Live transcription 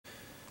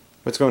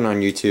What's going on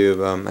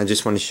YouTube? I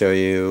just want to show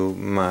you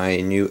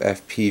my new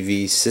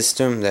FPV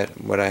system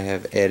what I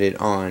have added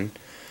on.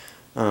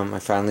 I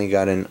finally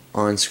got an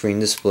on-screen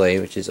display,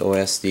 which is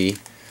OSD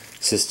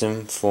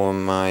system for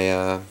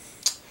my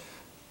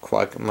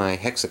my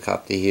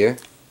hexacopter here.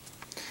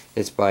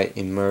 It's by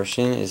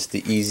Immersion. It's the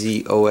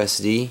EZ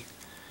OSD.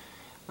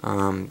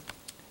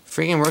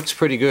 Freaking works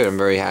pretty good. I'm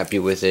very happy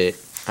with it.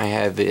 I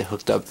have it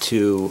hooked up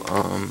to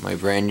my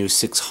brand new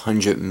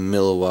 600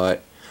 milliwatt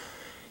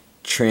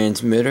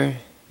transmitter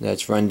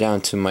that's run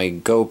down to my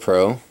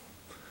GoPro.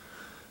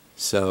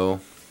 So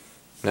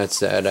that's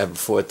that. I have a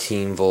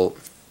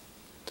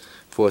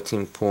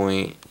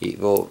 14.8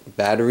 volt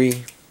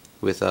battery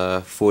with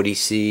a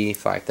 40C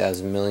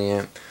 5000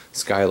 milliamp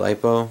Sky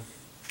LiPo.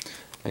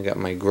 I got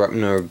my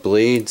Grupner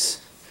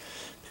blades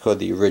because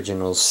the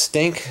originals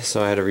stink,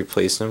 so I had to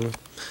replace them.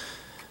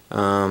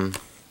 And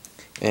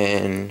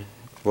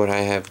what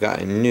I have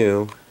gotten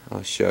new,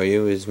 I'll show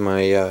you, is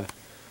my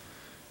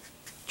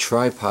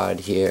tripod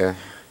here.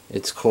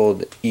 It's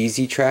called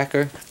EZ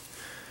Tracker.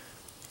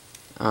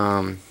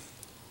 What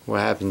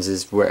happens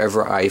is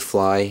wherever I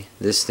fly,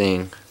 this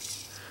thing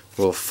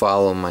will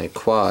follow my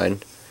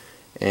quad,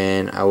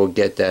 and I will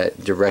get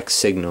that direct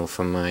signal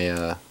from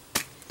my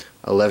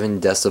 11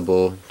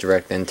 decibel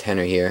direct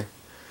antenna here.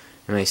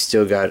 And I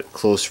still got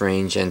close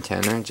range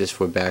antenna just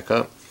for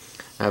backup.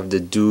 I have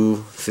the DJI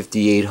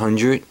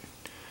 5800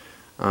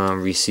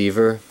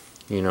 receiver.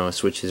 You know, it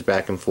switches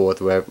back and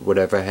forth.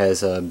 Whatever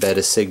has a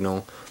better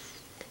signal,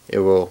 it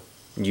will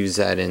use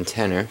that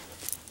antenna.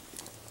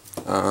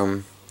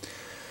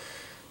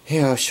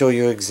 Here, I'll show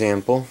you an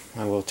example.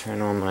 I will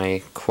turn on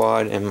my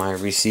quad and my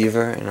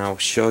receiver, and I'll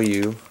show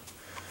you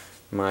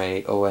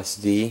my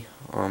OSD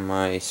on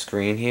my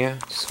screen here.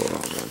 Just hold on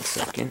 1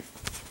 second.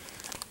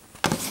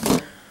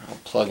 I'll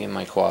plug in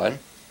my quad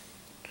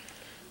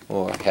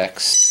or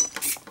hex.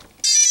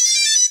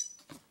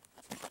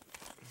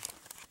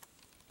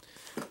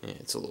 Yeah,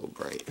 it's a little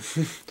bright.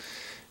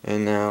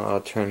 And now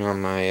I'll turn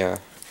on my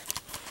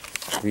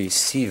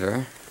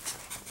receiver.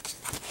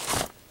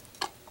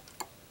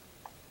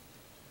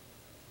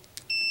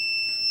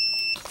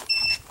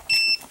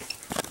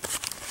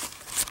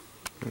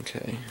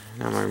 Okay,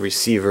 now my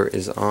receiver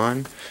is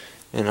on,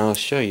 and I'll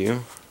show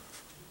you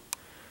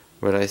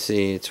what I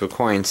see. It's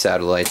requiring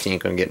satellites. You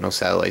ain't gonna get no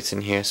satellites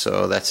in here,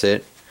 so that's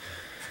it.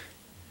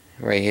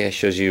 Right here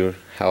shows you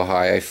how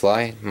high I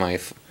fly, my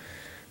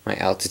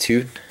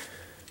altitude,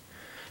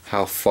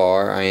 how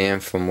far I am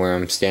from where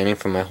I'm standing,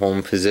 from my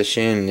home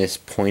position. This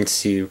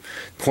points to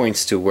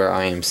where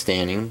I am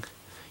standing.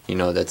 You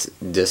know, that's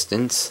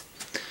distance.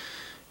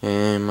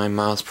 And my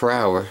miles per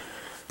hour.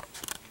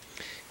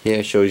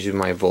 Here shows you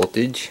my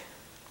voltage,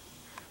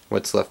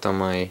 what's left on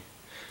my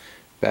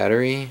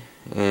battery,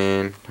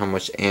 and how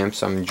much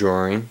amps I'm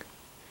drawing,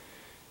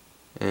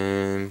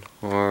 and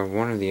or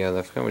one or the other,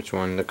 I forgot which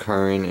one, the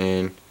current,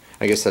 and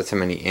I guess that's how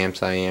many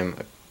amps I am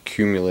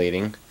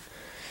accumulating.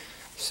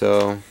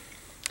 So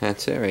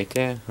that's it right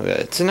there.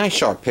 It's a nice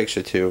sharp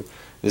picture too.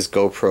 This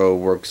GoPro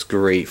works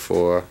great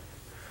for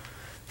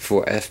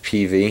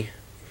FPV,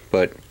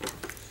 but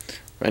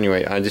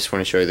anyway, I just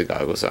want to show you the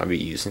goggles I'll be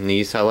using.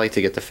 These, I like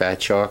to get the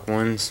Fat Shark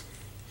ones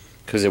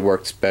because it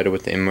works better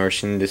with the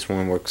Immersion. This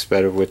one works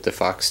better with the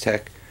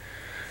Foxtech.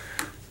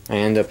 I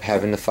end up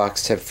having the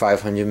Foxtech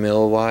 500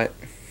 milliwatt,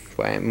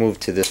 but I moved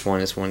to this one.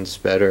 This one's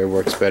better. It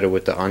works better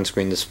with the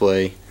on-screen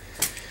display.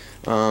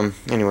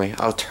 Anyway,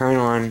 I'll turn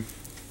on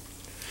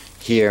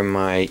here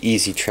my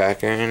EZ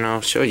Tracker, and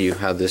I'll show you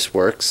how this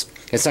works.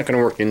 It's not going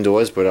to work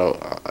indoors, but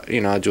I'll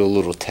do a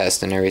little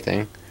test and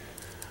everything.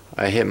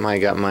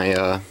 Got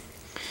my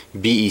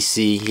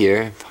BEC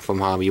here from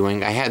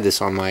Hobbywing. I had this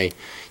on my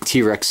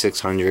T-Rex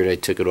 600. I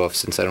took it off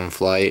since I don't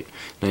fly it,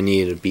 and I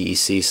needed a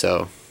BEC,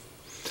 so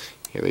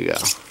here we go.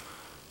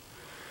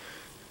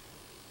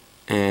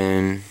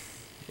 And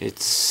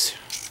it's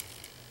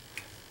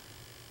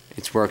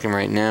working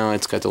right now.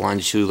 It's got the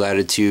longitude,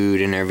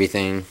 latitude, and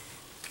everything.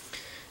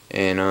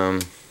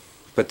 And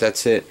but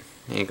that's it.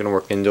 It ain't gonna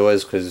work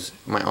indoors because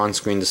my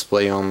on-screen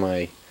display on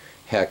my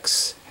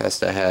hex has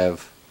to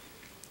have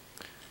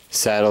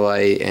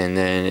satellite, and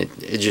then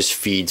it just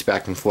feeds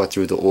back and forth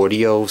through the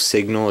audio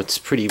signal. It's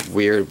pretty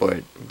weird,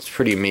 but it's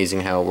pretty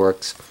amazing how it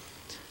works.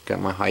 Got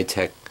my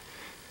high-tech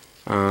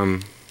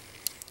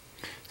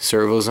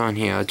servos on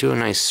here. I'll do a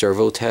nice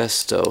servo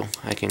test so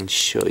I can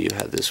show you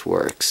how this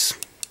works.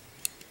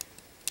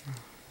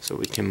 So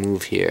we can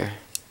move here.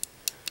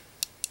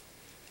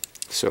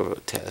 Servo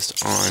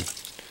test on.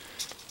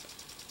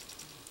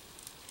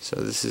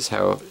 So this is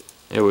how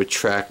it would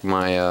track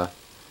my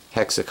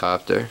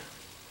hexacopter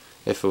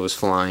if it was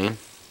flying.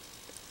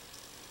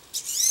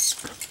 It's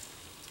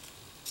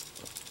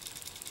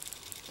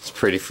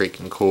pretty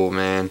freaking cool,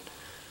 man.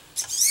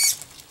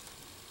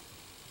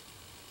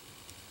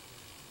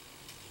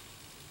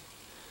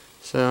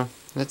 So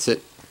that's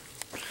it.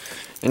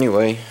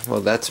 Anyway,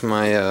 well, that's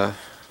my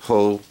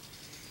whole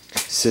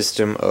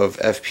system of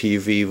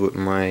FPV with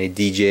my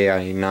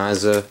DJI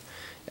Naza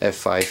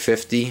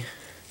F550.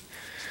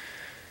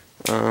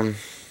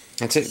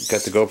 that's it.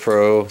 Got the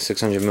GoPro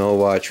 600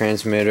 milliwatt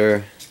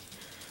transmitter,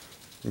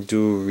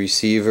 dual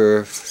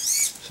receiver,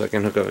 so I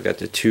can hook up. I got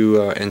the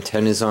two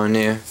antennas on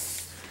there,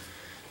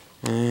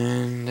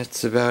 and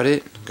that's about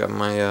it. Got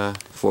my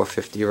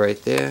 450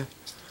 right there,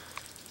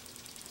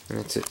 and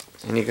that's it.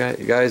 And you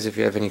guys, if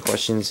you have any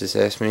questions, just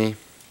ask me.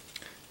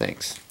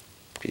 Thanks.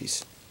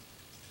 Peace.